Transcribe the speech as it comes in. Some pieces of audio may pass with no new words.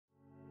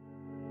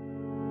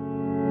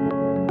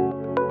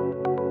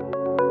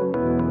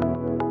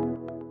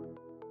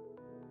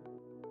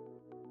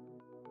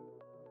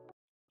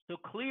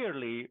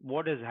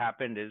what has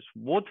happened is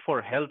both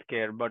for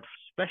healthcare, but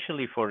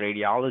especially for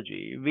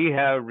radiology, we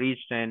have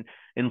reached an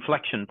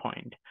inflection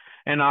point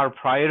and our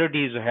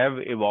priorities have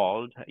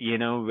evolved,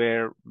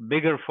 where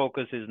bigger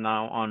focus is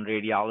now on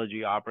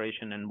radiology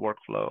operation and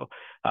workflow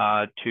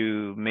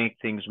to make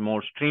things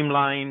more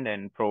streamlined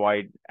and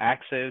provide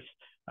access,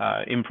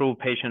 improve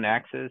patient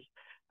access.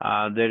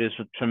 There is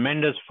a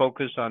tremendous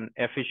focus on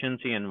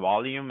efficiency and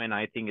volume, and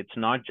I think it's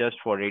not just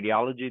for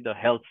radiology. The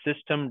health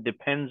system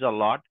depends a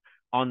lot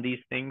on these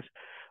things.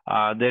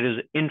 There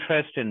is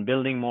interest in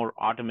building more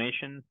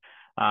automation.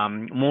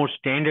 More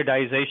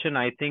standardization,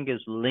 I think,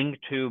 is linked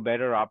to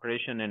better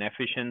operation and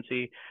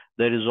efficiency.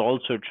 There is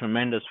also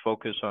tremendous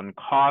focus on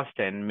cost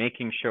and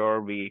making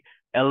sure we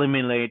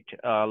eliminate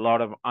a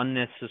lot of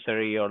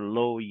unnecessary or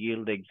low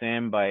yield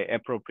exam by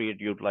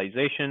appropriate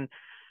utilization.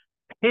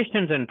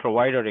 Patients and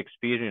provider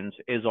experience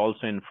is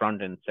also in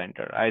front and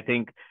center. I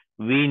think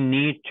we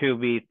need to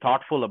be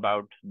thoughtful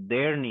about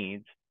their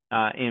needs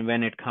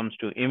when it comes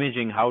to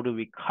imaging. How do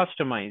we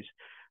customize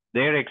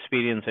their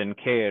experience and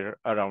care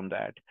around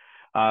that?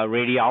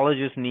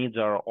 Radiologist needs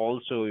are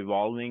also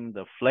evolving.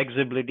 The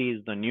flexibility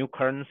is the new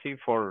currency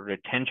for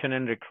retention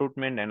and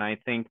recruitment. And I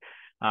think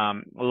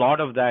a lot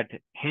of that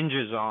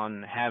hinges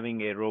on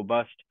having a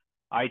robust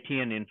IT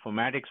and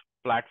informatics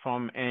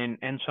platform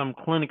and some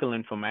clinical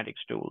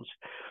informatics tools.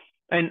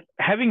 And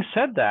having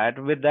said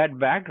that, with that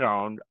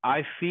background,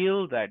 I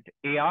feel that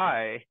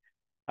AI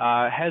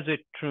has a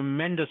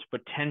tremendous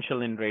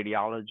potential in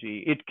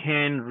radiology. It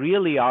can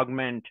really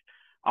augment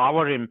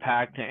our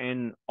impact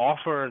and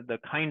offer the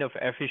kind of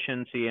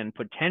efficiency and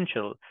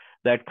potential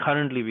that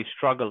currently we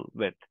struggle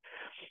with.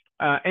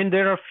 And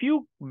there are a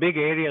few big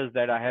areas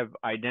that I have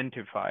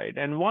identified.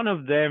 And one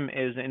of them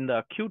is in the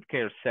acute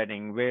care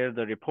setting, where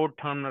the report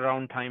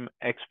turnaround time,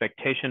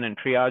 expectation, and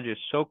triage is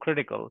so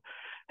critical.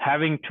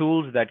 Having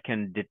tools that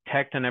can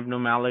detect an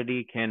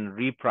abnormality, can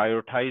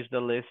reprioritize the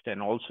list,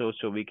 and also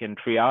so we can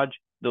triage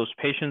those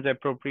patients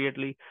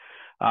appropriately.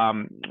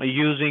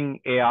 Using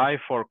AI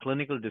for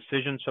clinical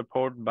decision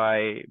support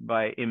by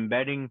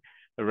embedding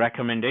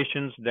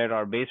recommendations that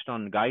are based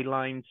on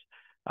guidelines.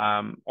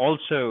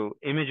 Also,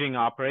 imaging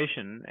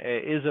operation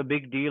is a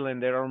big deal,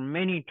 and there are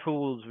many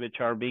tools which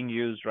are being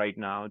used right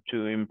now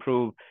to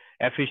improve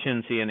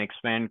efficiency and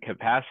expand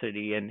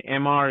capacity. And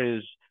MR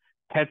is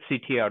PET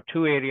CT are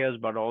two areas,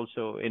 but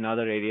also in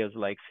other areas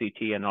like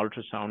CT and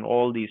ultrasound,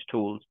 all these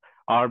tools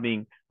are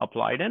being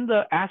applied. And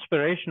the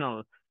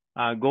aspirational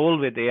goal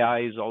with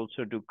AI is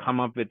also to come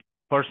up with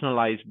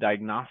personalized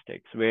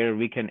diagnostics where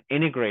we can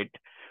integrate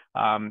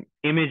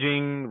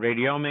imaging,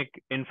 radiomic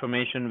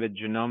information with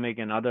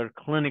genomic and other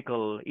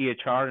clinical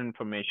EHR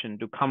information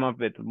to come up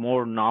with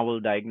more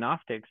novel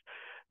diagnostics,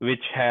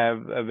 which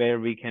have where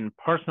we can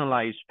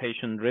personalize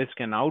patient risk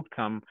and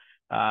outcome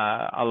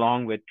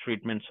along with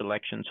treatment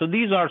selection. So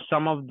these are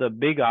some of the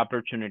big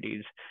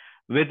opportunities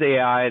with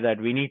AI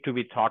that we need to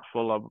be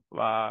thoughtful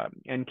of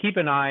and keep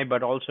an eye,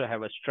 but also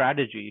have a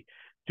strategy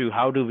to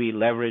how do we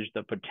leverage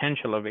the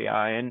potential of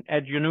AI. And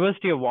at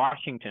University of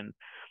Washington,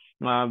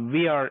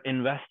 we are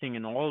investing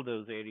in all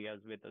those areas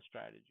with a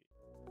strategy.